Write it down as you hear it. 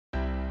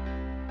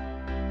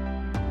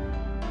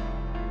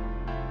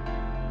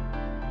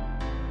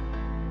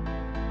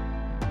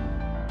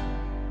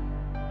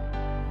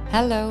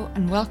Hello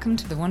and welcome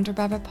to the Wonder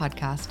Baba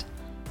podcast.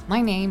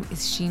 My name is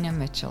Sheena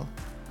Mitchell.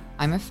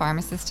 I'm a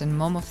pharmacist and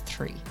mum of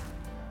 3.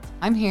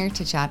 I'm here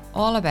to chat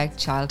all about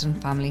child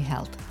and family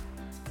health.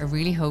 I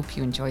really hope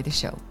you enjoy the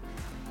show.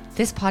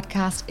 This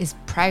podcast is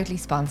proudly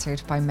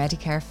sponsored by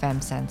WonderCare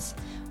FemSense,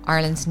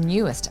 Ireland's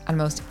newest and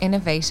most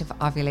innovative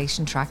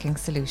ovulation tracking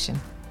solution.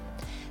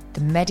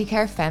 The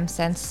WonderCare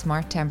FemSense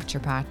Smart Temperature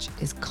Patch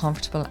is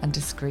comfortable and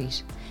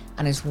discreet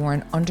and is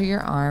worn under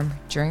your arm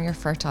during your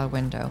fertile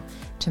window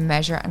to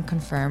measure and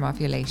confirm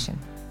ovulation.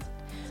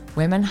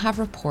 Women have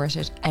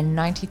reported a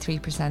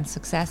 93%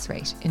 success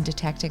rate in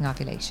detecting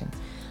ovulation,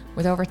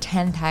 with over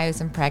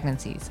 10,000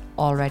 pregnancies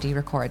already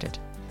recorded.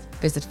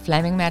 Visit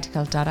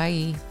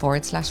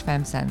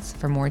flemingmedical.ie/femsense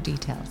for more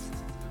details.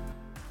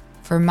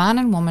 For man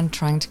and woman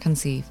trying to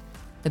conceive,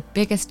 the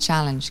biggest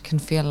challenge can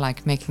feel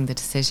like making the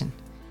decision.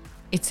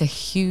 It's a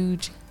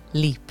huge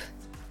leap.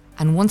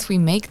 And once we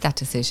make that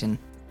decision,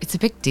 it's a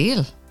big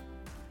deal.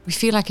 We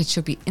feel like it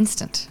should be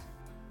instant.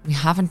 We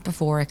haven't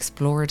before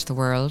explored the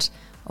world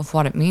of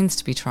what it means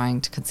to be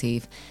trying to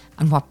conceive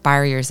and what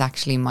barriers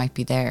actually might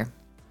be there.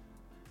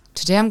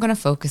 Today I'm going to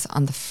focus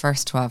on the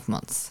first 12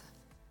 months.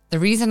 The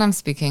reason I'm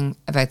speaking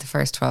about the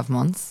first 12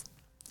 months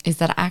is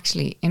that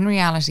actually, in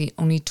reality,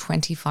 only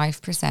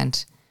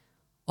 25%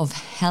 of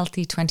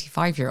healthy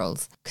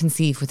 25-year-olds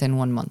conceive within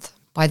 1 month.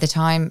 By the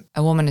time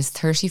a woman is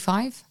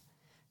 35,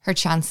 her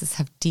chances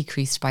have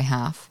decreased by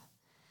half.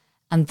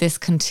 And this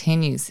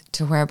continues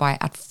to whereby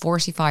at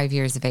 45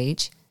 years of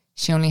age,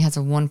 she only has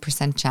a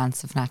 1%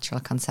 chance of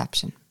natural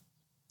conception.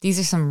 These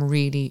are some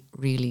really,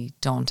 really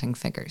daunting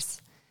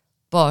figures.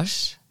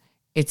 But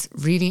it's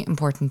really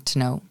important to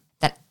know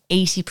that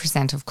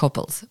 80% of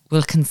couples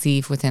will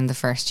conceive within the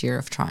first year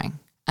of trying.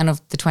 And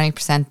of the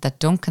 20% that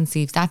don't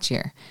conceive that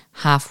year,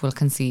 half will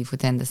conceive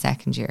within the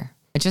second year.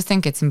 I just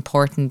think it's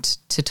important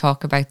to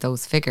talk about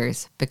those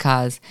figures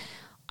because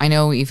I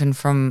know even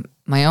from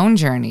my own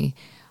journey,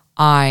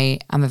 I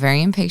am a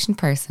very impatient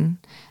person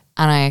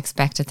and I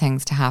expected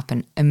things to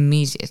happen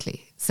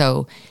immediately.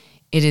 So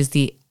it is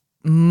the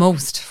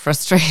most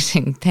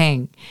frustrating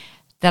thing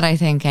that I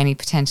think any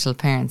potential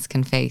parents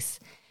can face.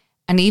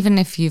 And even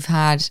if you've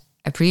had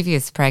a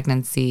previous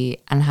pregnancy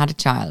and had a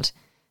child,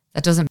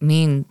 that doesn't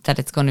mean that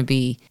it's going to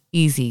be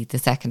easy the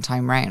second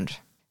time round.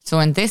 So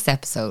in this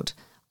episode,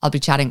 I'll be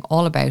chatting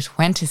all about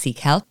when to seek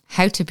help,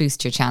 how to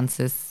boost your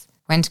chances,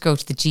 when to go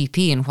to the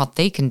GP and what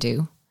they can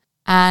do,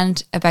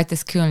 and about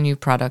this cool new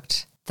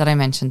product that I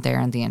mentioned there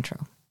in the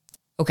intro.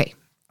 Okay,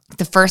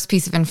 the first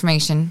piece of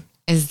information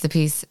is the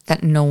piece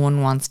that no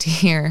one wants to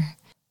hear.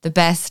 The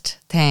best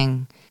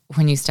thing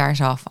when you start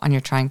off on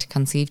your trying to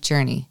conceive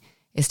journey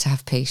is to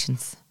have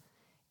patience.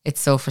 It's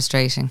so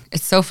frustrating.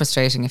 It's so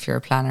frustrating if you're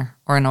a planner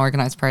or an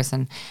organised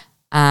person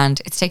and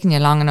it's taken you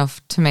long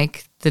enough to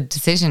make the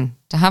decision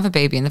to have a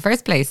baby in the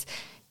first place.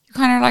 You're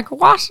kind of like,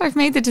 what? I've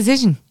made the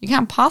decision. You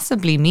can't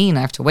possibly mean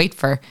I have to wait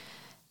for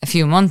a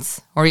few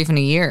months or even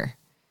a year.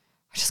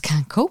 I just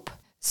can't cope.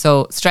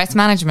 So stress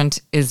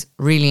management is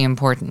really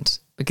important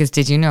because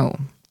did you know,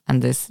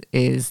 and this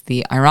is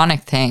the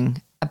ironic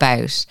thing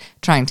about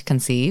trying to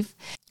conceive,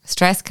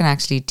 stress can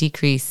actually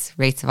decrease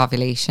rates of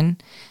ovulation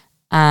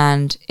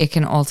and it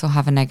can also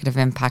have a negative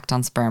impact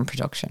on sperm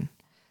production.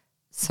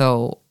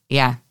 So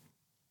yeah,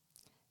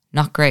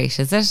 not great,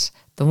 is it?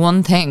 The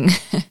one thing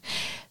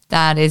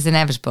that is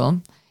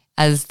inevitable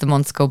as the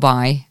months go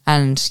by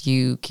and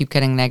you keep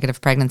getting negative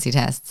pregnancy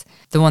tests,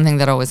 the one thing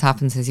that always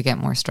happens is you get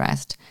more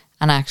stressed.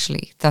 And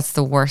actually, that's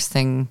the worst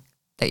thing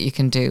that you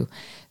can do.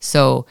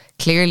 So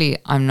clearly,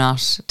 I'm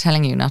not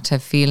telling you not to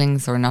have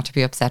feelings or not to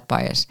be upset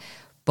by it,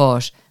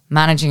 but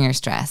managing your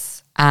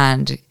stress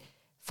and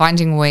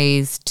finding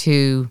ways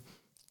to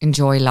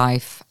enjoy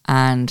life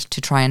and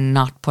to try and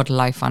not put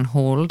life on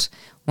hold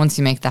once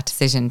you make that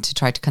decision to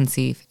try to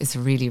conceive is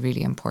really,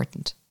 really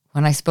important.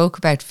 When I spoke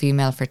about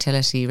female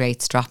fertility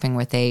rates dropping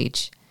with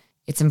age,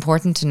 it's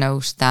important to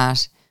note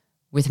that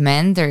with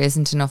men, there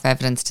isn't enough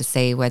evidence to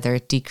say whether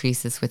it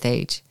decreases with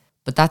age.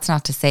 But that's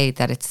not to say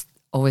that it's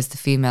always the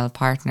female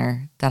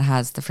partner that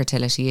has the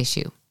fertility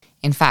issue.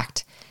 In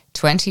fact,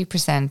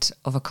 20%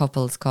 of a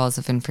couple's cause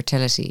of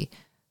infertility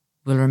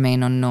will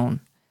remain unknown.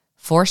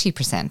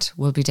 40%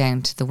 will be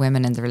down to the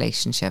women in the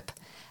relationship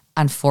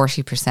and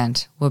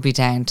 40% will be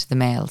down to the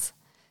males.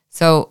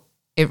 So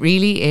it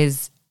really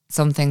is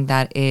something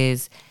that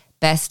is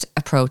best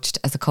approached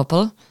as a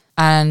couple.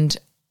 And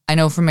I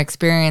know from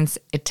experience,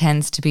 it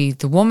tends to be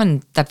the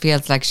woman that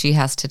feels like she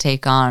has to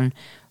take on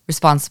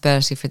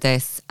responsibility for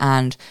this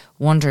and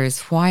wonders,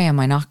 why am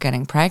I not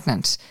getting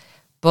pregnant?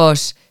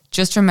 But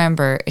just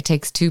remember, it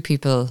takes 2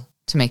 people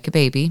to make a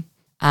baby.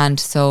 And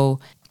so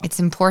it's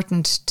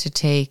important to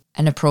take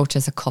an approach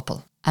as a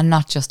couple and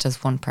not just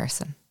as one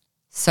person.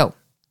 So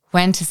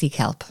when to seek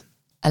help?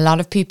 A lot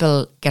of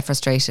people get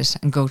frustrated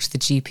and go to the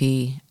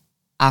GP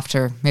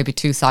after maybe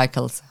 2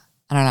 cycles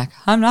and are like,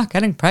 I'm not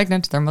getting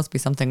pregnant. There must be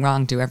something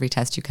wrong. Do every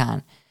test you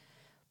can.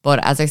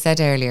 But as I said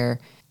earlier,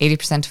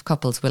 80% of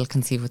couples will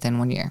conceive within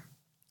 1 year.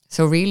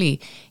 So really,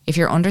 if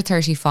you're under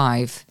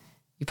 35,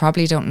 you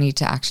probably don't need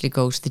to actually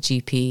go to the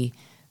GP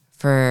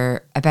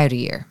for about a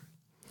year.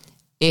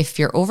 If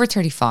you're over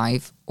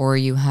 35 or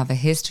you have a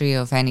history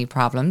of any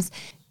problems,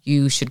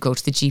 you should go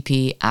to the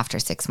GP after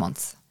 6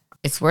 months.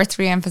 It's worth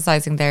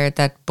re-emphasising there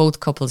that both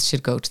couples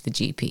should go to the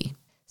GP.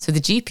 So the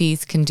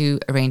GPs can do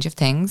a range of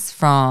things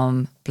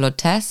from blood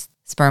tests,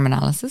 sperm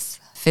analysis,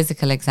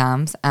 physical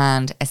exams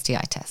and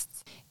STI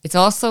tests. It's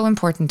also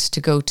important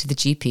to go to the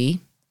GP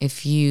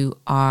if you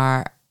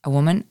are a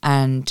woman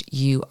and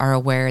you are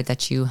aware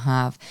that you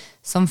have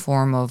some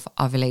form of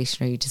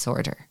ovulatory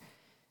disorder.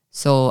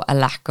 So a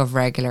lack of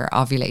regular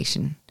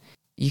ovulation.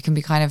 You can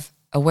be kind of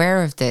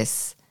aware of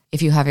this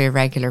if you have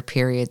irregular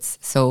periods.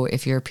 So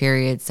if your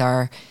periods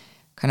are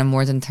kind of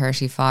more than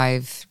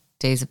 35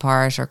 days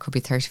apart, or could be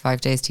 35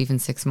 days to even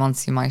 6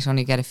 months, you might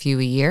only get a few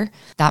a year.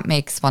 That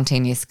makes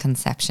spontaneous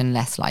conception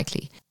less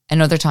likely.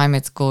 Another time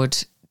it's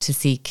good to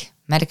seek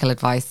medical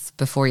advice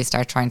before you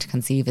start trying to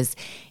conceive is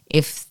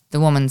if the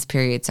woman's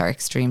periods are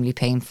extremely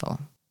painful.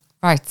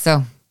 Right,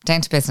 so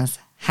down to business.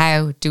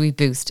 How do we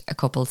boost a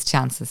couple's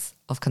chances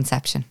of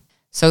conception?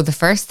 So the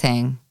first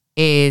thing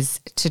is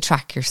to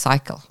track your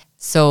cycle.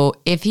 So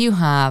if you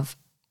have,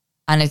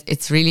 and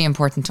it's really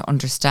important to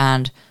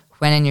understand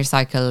when in your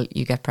cycle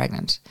you get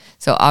pregnant.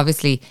 So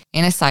obviously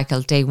in a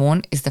cycle, day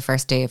 1 is the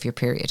first day of your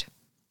period.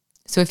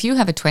 So if you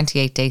have a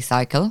 28-day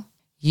cycle,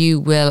 you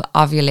will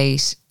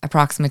ovulate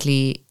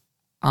approximately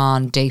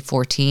on day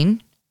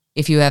 14.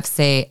 If you have,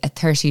 say, a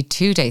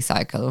 32-day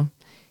cycle,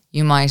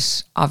 you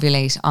might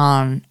ovulate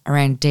on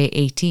around day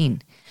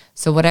 18.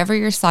 So whatever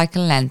your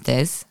cycle length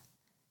is,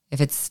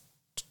 if it's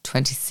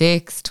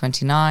 26,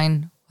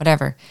 29,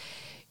 whatever,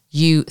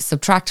 you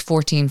subtract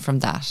 14 from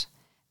that.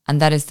 And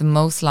that is the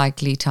most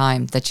likely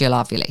time that you'll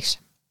ovulate.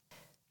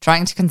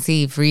 Trying to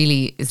conceive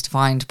really is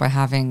defined by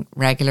having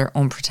regular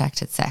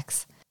unprotected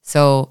sex.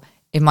 So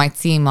it might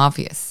seem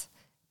obvious,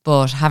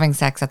 but having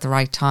sex at the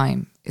right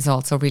time is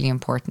also really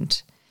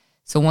important.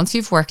 So once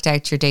you've worked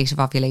out your date of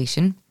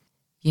ovulation,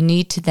 you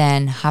need to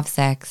then have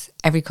sex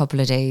every couple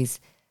of days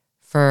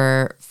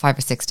for 5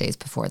 or 6 days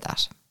before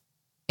that.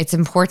 It's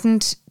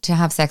important to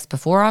have sex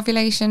before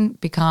ovulation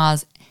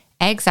because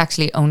eggs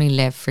actually only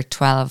live for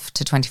 12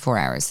 to 24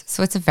 hours,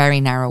 so it's a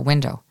very narrow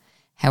window.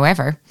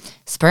 However,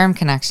 sperm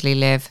can actually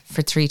live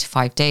for 3 to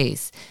 5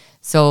 days.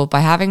 So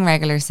by having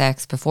regular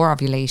sex before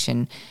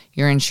ovulation,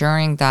 you're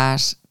ensuring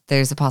that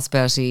there's a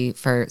possibility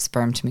for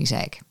sperm to meet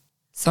egg.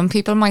 Some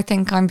people might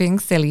think I'm being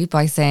silly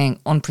by saying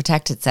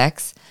unprotected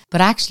sex,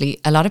 but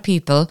actually a lot of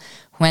people,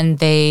 when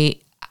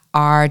they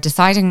are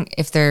deciding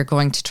if they're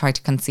going to try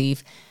to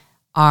conceive,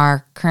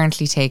 are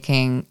currently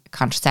taking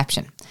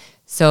contraception.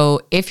 So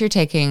if you're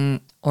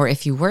taking, or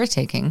if you were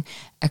taking,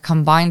 a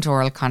combined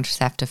oral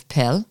contraceptive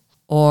pill,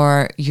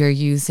 or you're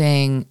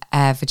using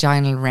a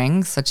vaginal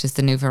ring, such as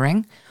the Nuva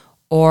ring,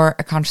 or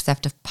a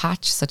contraceptive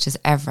patch, such as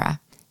Evra,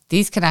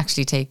 these can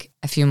actually take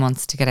a few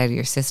months to get out of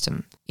your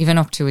system, even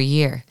up to a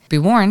year. Be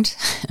warned,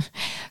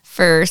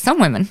 for some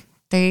women,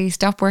 they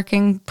stop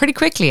working pretty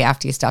quickly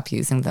after you stop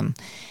using them.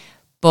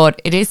 But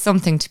it is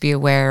something to be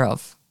aware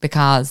of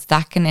because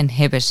that can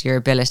inhibit your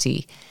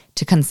ability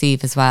to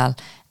conceive as well.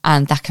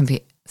 And that can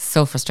be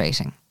so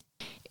frustrating.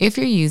 If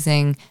you're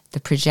using the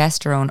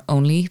progesterone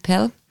only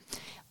pill,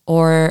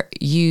 or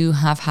you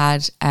have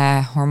had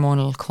a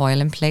hormonal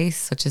coil in place,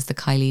 such as the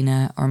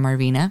Kyleena or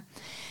Mirena,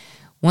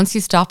 once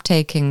you stop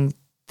taking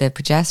the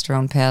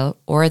progesterone pill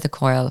or the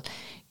coil,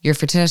 your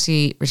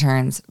fertility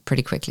returns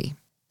pretty quickly.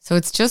 So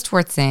it's just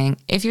worth saying,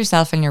 if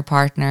yourself and your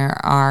partner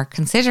are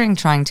considering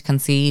trying to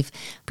conceive,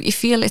 but you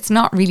feel it's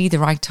not really the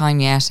right time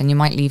yet and you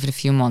might leave it a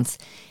few months,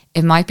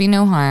 it might be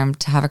no harm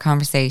to have a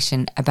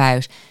conversation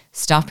about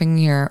stopping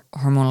your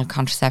hormonal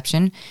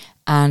contraception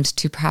and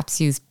to perhaps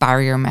use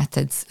barrier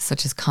methods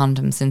such as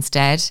condoms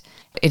instead.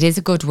 It is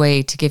a good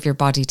way to give your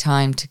body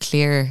time to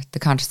clear the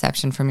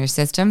contraception from your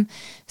system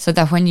so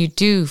that when you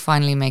do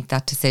finally make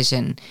that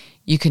decision,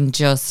 you can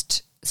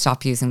just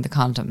stop using the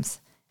condoms.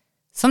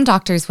 Some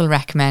doctors will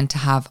recommend to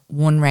have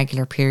one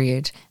regular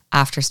period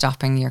after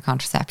stopping your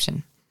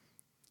contraception.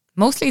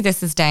 Mostly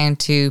this is down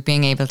to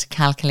being able to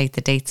calculate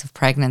the dates of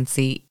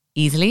pregnancy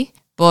easily,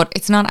 but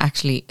it's not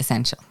actually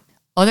essential.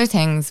 Other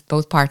things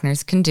both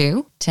partners can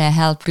do to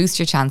help boost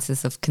your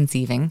chances of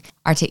conceiving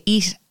are to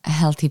eat a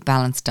healthy,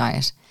 balanced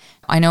diet.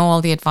 I know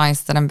all the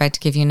advice that I'm about to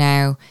give you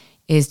now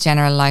is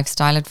general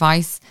lifestyle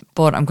advice,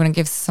 but I'm going to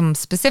give some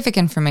specific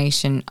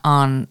information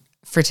on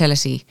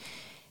fertility.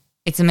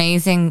 It's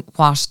amazing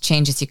what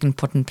changes you can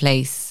put in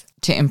place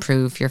to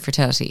improve your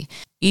fertility.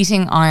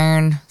 Eating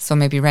iron, so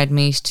maybe red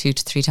meat 2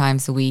 to 3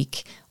 times a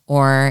week,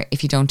 or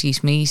if you don't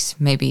eat meat,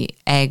 maybe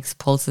eggs,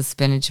 pulses,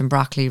 spinach and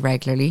broccoli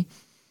regularly.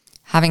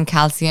 Having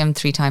calcium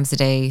 3 times a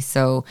day,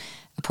 so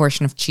a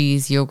portion of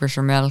cheese, yogurt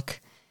or milk.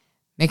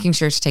 Making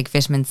sure to take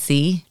vitamin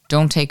C.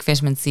 Don't take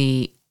vitamin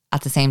C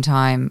at the same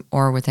time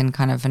or within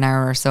kind of an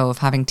hour or so of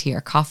having tea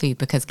or coffee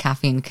because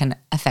caffeine can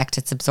affect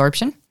its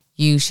absorption.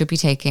 You should be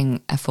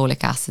taking a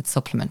folic acid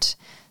supplement.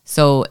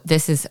 So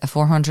this is a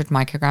 400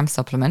 microgram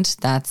supplement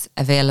that's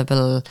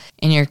available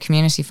in your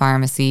community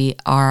pharmacy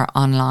or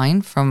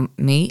online from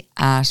me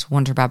at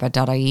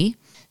wonderbaba.ie.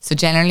 So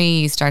generally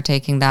you start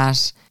taking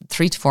that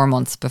 3 to 4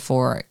 months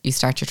before you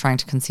start your trying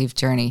to conceive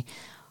journey.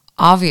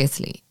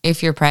 Obviously,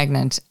 if you're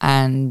pregnant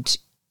and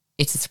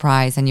it's a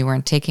surprise and you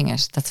weren't taking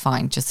it, that's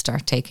fine. Just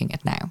start taking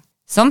it now.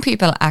 Some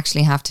people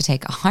actually have to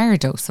take a higher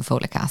dose of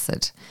folic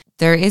acid.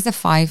 There is a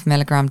 5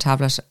 milligram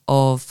tablet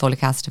of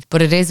folic acid,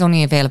 but it is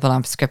only available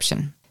on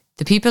prescription.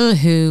 The people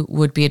who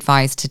would be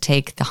advised to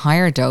take the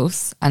higher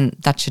dose, and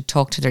that should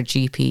talk to their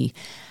GP,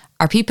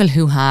 are people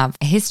who have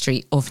a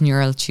history of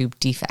neural tube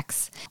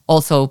defects.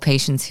 Also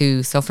patients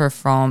who suffer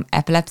from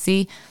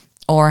epilepsy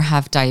or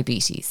have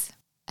diabetes.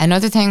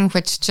 Another thing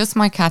which just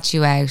might catch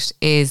you out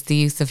is the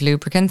use of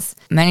lubricants.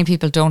 Many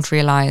people don't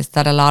realise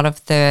that a lot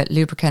of the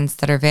lubricants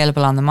that are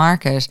available on the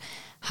market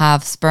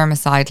have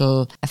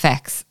spermicidal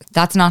effects.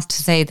 That's not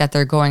to say that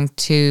they're going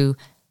to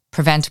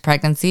prevent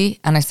pregnancy,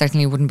 and I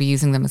certainly wouldn't be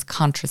using them as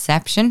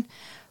contraception,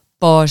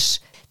 but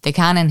they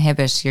can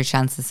inhibit your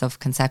chances of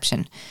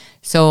conception.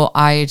 So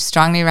I'd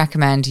strongly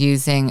recommend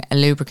using a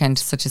lubricant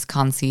such as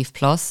Conceive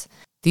Plus.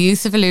 The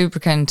use of a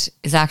lubricant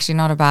is actually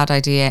not a bad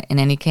idea in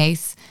any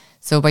case.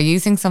 So by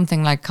using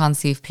something like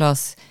Conceive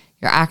Plus,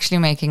 you're actually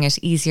making it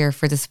easier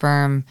for the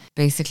sperm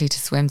basically to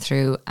swim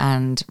through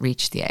and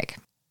reach the egg.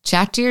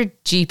 Chat to your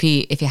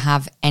GP if you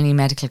have any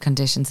medical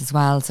conditions as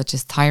well, such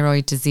as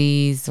thyroid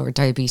disease or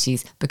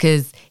diabetes,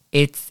 because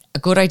it's a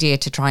good idea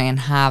to try and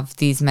have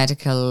these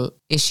medical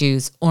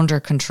issues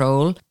under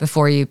control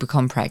before you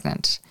become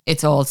pregnant.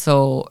 It's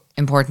also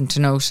important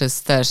to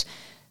notice that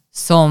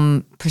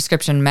some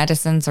prescription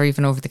medicines or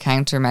even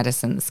over-the-counter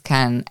medicines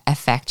can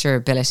affect your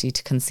ability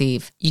to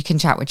conceive. You can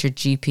chat with your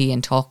GP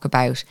and talk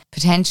about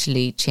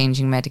potentially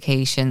changing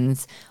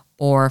medications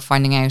or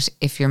finding out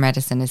if your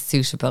medicine is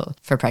suitable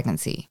for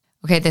pregnancy.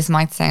 Okay, this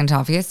might sound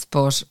obvious,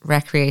 but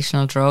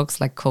recreational drugs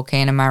like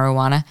cocaine and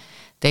marijuana,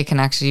 they can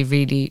actually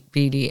really,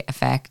 really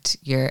affect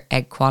your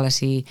egg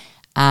quality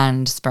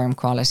and sperm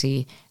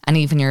quality and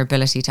even your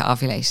ability to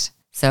ovulate.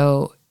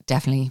 So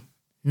definitely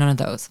none of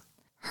those.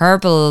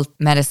 Herbal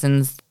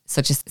medicines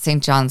such as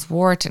St. John's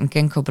wort and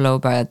ginkgo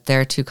biloba,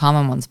 they're two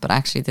common ones, but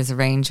actually there's a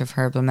range of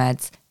herbal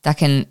meds that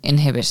can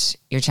inhibit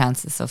your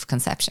chances of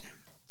conception.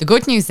 The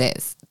good news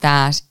is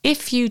that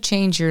if you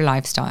change your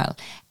lifestyle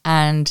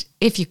and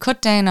if you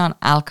cut down on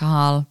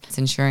alcohol, it's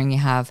ensuring you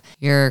have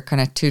your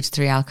kind of 2 to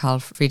 3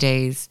 alcohol-free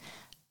days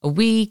a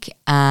week,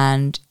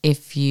 and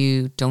if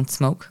you don't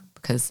smoke,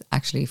 because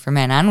actually for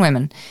men and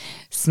women,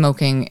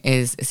 smoking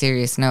is a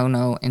serious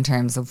no-no in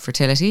terms of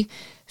fertility.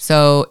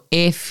 So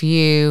if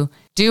you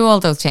do all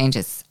those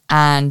changes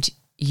and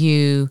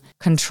you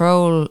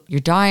control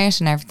your diet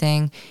and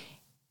everything,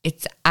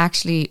 it's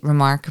actually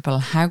remarkable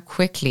how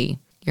quickly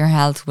your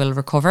health will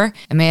recover.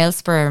 A male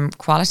sperm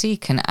quality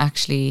can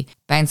actually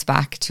bounce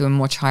back to a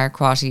much higher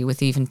quality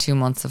with even 2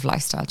 months of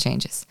lifestyle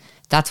changes.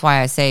 That's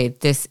why I say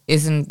this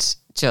isn't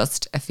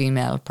just a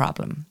female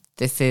problem.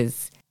 This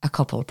is a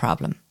couple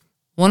problem.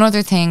 One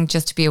other thing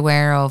just to be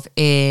aware of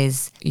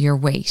is your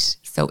weight.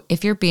 So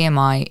if your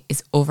BMI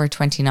is over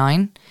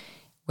 29,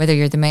 whether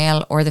you're the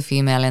male or the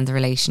female in the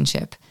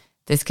relationship,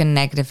 this can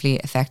negatively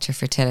affect your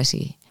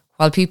fertility.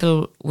 While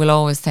people will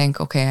always think,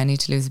 okay, I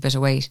need to lose a bit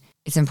of weight,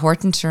 it's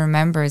important to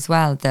remember as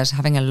well that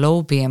having a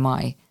low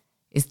BMI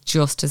is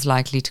just as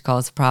likely to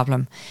cause a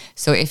problem.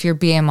 So if your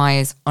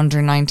BMI is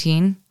under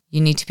 19,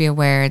 you need to be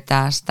aware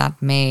that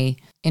that may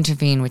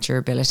intervene with your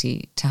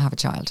ability to have a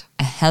child.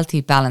 A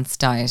healthy, balanced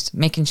diet,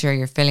 making sure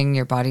you're filling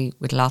your body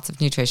with lots of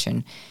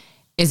nutrition,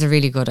 is a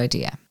really good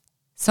idea.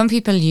 Some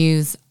people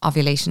use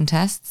ovulation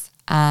tests,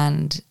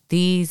 and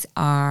these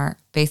are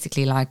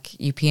basically like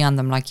you pee on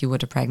them like you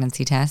would a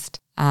pregnancy test,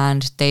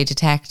 and they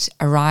detect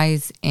a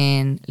rise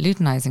in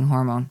luteinizing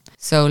hormone.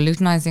 So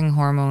luteinizing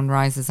hormone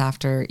rises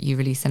after you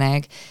release an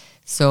egg,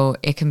 so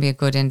it can be a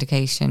good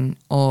indication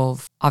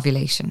of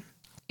ovulation.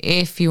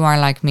 If you are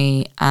like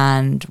me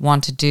and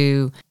want to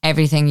do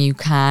everything you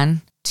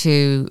can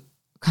to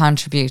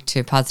contribute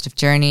to a positive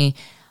journey,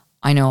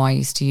 I know I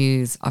used to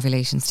use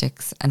ovulation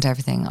sticks and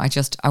everything.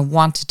 I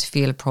wanted to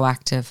feel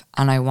proactive,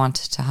 and I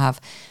wanted to have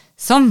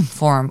some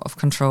form of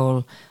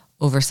control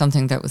over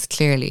something that was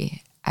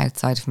clearly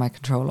outside of my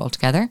control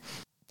altogether.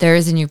 There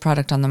is a new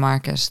product on the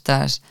market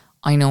that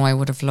I know I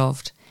would have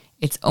loved.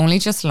 It's only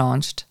just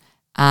launched,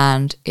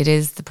 and it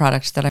is the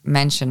product that I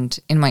mentioned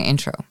in my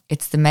intro.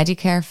 It's the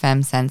WonderCare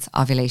FemSense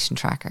Ovulation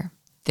Tracker.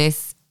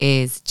 This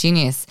is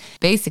genius.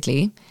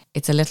 Basically,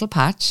 it's a little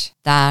patch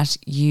that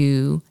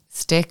you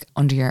stick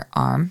under your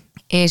arm.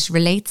 It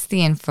relates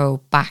the info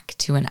back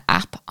to an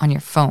app on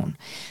your phone.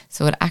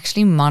 So it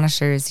actually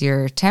monitors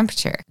your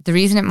temperature. The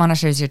reason it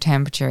monitors your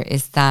temperature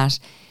is that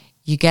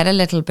you get a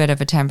little bit of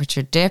a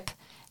temperature dip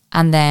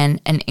and then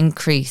an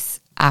increase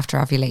after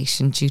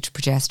ovulation due to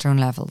progesterone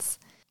levels.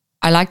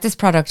 I like this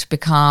product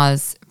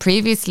because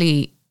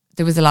previously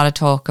there was a lot of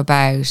talk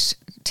about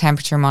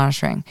temperature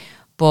monitoring,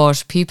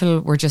 but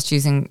people were just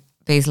using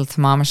basal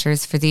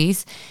thermometers for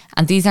these,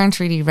 and these aren't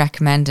really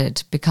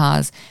recommended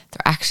because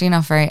they're actually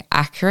not very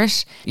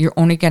accurate. You're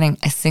only getting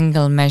a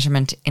single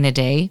measurement in a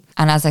day,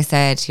 and as I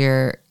said,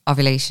 your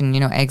ovulation,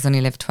 eggs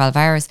only live 12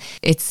 hours.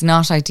 It's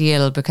not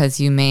ideal because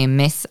you may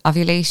miss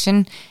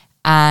ovulation,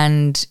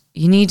 and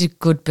you need a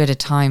good bit of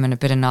time and a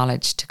bit of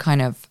knowledge to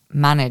kind of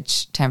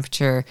manage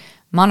temperature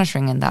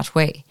monitoring in that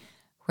way.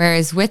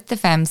 Whereas with the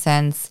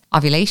FemSense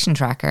ovulation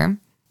tracker,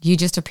 you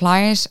just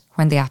apply it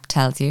when the app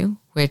tells you,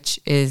 which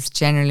is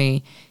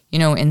generally,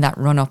 in that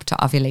run up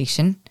to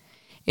ovulation.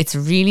 It's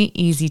really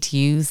easy to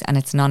use and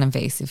it's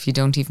non-invasive. You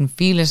don't even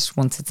feel it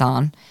once it's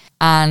on,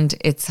 and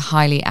it's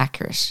highly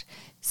accurate.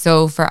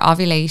 So for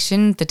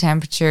ovulation, the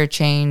temperature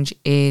change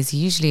is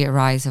usually a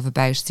rise of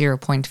about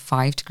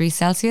 0.5 degrees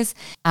Celsius,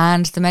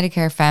 and the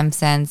Medicare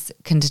FemSense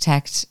can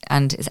detect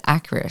and is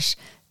accurate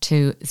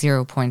to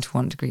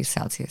 0.1 degrees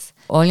Celsius.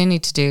 All you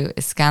need to do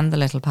is scan the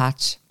little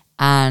patch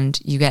and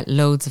you get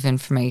loads of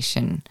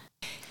information.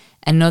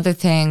 Another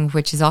thing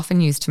which is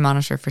often used to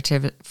monitor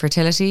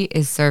fertility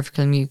is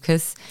cervical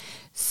mucus.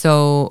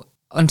 So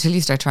until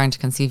you start trying to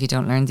conceive, you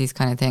don't learn these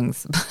kind of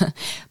things.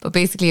 But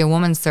basically, a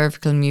woman's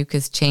cervical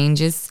mucus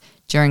changes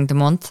during the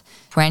month.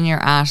 When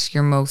you're at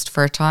your most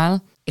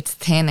fertile, it's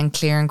thin and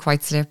clear and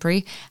quite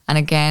slippery. And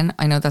again,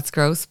 I know that's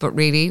gross, but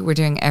really we're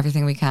doing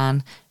everything we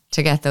can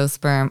to get those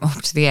sperm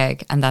up to the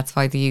egg. And that's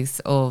why the use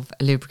of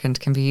a lubricant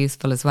can be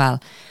useful as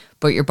well.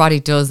 But your body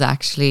does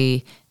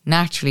actually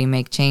naturally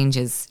make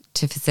changes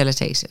to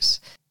facilitate it.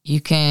 You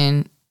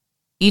can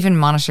even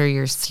monitor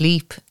your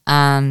sleep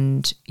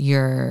and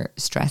your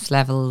stress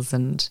levels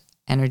and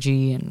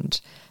energy and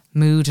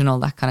mood and all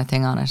that kind of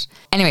thing on it.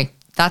 Anyway,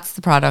 that's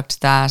the product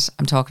that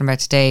I'm talking about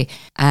today.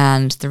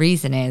 And the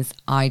reason is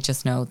I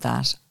just know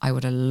that I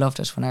would have loved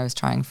it when I was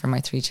trying for my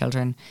 3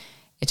 children.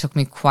 It took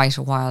me quite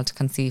a while to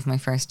conceive my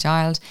first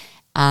child,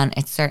 and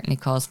it certainly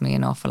caused me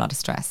an awful lot of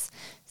stress.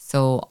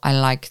 So I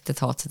like the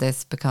thoughts of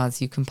this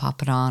because you can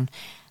pop it on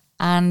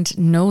and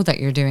know that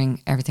you're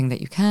doing everything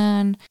that you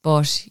can,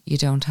 but you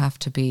don't have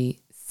to be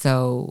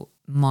so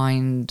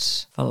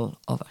mindful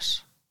of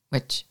it,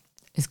 which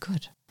is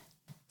good.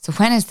 So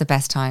when is the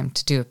best time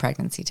to do a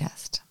pregnancy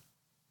test?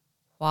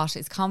 What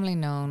is commonly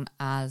known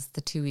as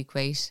the 2-week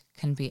wait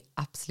can be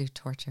absolute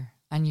torture,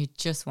 and you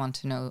just want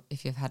to know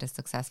if you've had a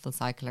successful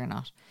cycle or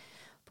not.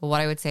 But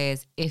what I would say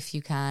is, if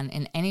you can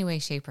in any way,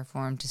 shape or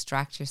form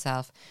distract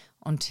yourself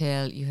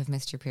until you have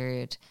missed your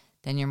period,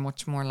 then you're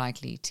much more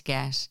likely to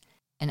get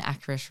an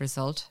accurate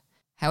result.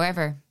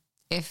 However,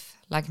 if,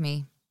 like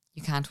me,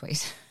 you can't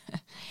wait,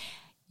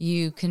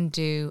 you can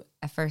do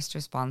a first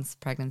response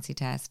pregnancy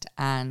test,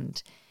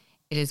 and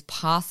it is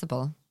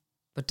possible,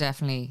 but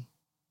definitely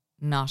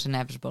not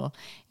inevitable,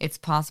 it's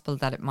possible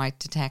that it might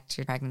detect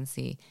your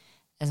pregnancy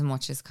as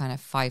much as kind of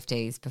 5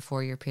 days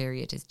before your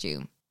period is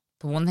due.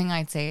 The one thing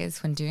I'd say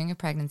is when doing a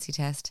pregnancy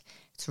test,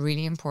 it's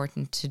really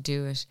important to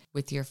do it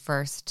with your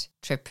first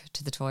trip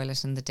to the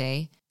toilet in the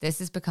day.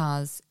 This is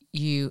because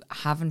you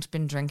haven't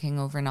been drinking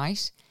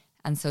overnight,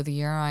 and so the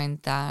urine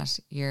that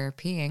you're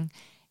peeing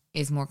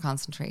is more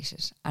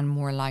concentrated and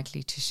more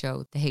likely to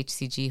show the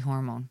HCG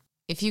hormone.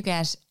 If you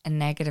get a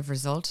negative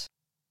result,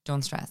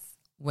 don't stress.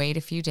 Wait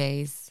a few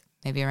days,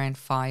 maybe around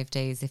 5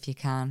 days if you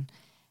can,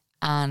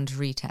 and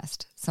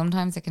retest.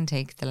 Sometimes it can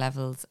take the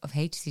levels of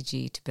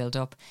HCG to build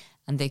up,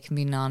 and they can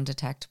be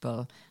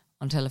non-detectable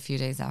until a few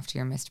days after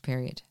your missed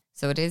period.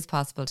 So it is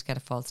possible to get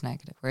a false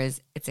negative,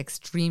 whereas it's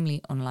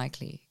extremely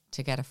unlikely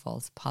to get a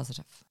false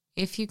positive.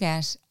 If you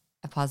get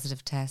a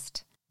positive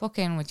test, book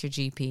in with your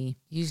GP.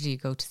 Usually you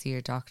go to see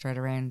your doctor at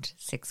around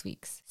 6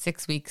 weeks.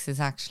 6 weeks is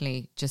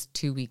actually just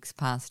 2 weeks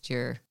past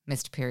your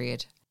missed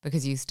period,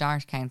 because you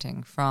start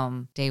counting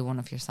from day 1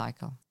 of your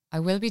cycle.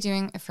 I will be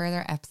doing a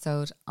further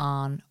episode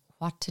on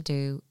what to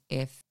do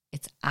if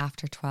it's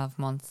after 12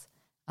 months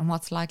and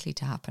what's likely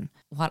to happen,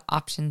 what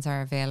options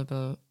are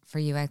available for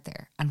you out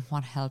there, and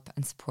what help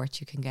and support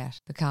you can get.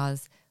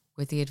 Because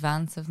with the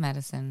advance of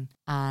medicine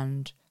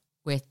and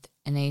with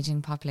an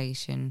aging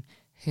population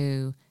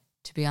who,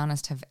 to be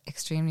honest, have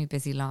extremely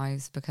busy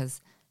lives,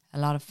 because a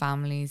lot of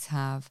families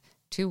have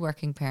 2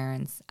 working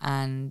parents,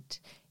 and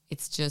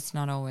it's just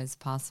not always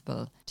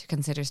possible to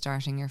consider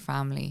starting your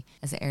family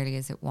as early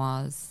as it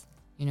was,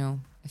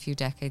 a few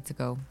decades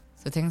ago.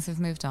 So things have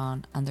moved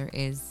on and there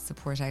is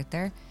support out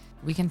there.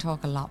 We can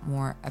talk a lot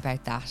more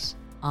about that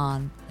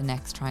on the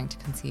next Trying to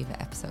Conceive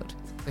episode,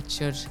 which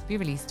should be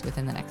released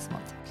within the next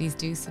month. Please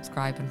do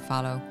subscribe and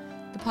follow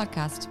the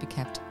podcast to be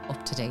kept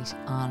up to date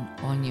on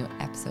all new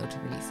episode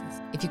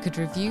releases. If you could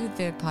review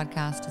the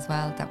podcast as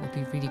well, that would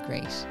be really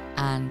great.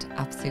 And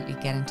absolutely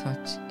get in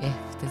touch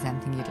if there's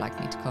anything you'd like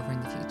me to cover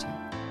in the future.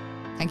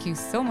 Thank you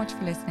so much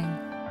for listening.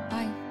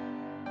 Bye.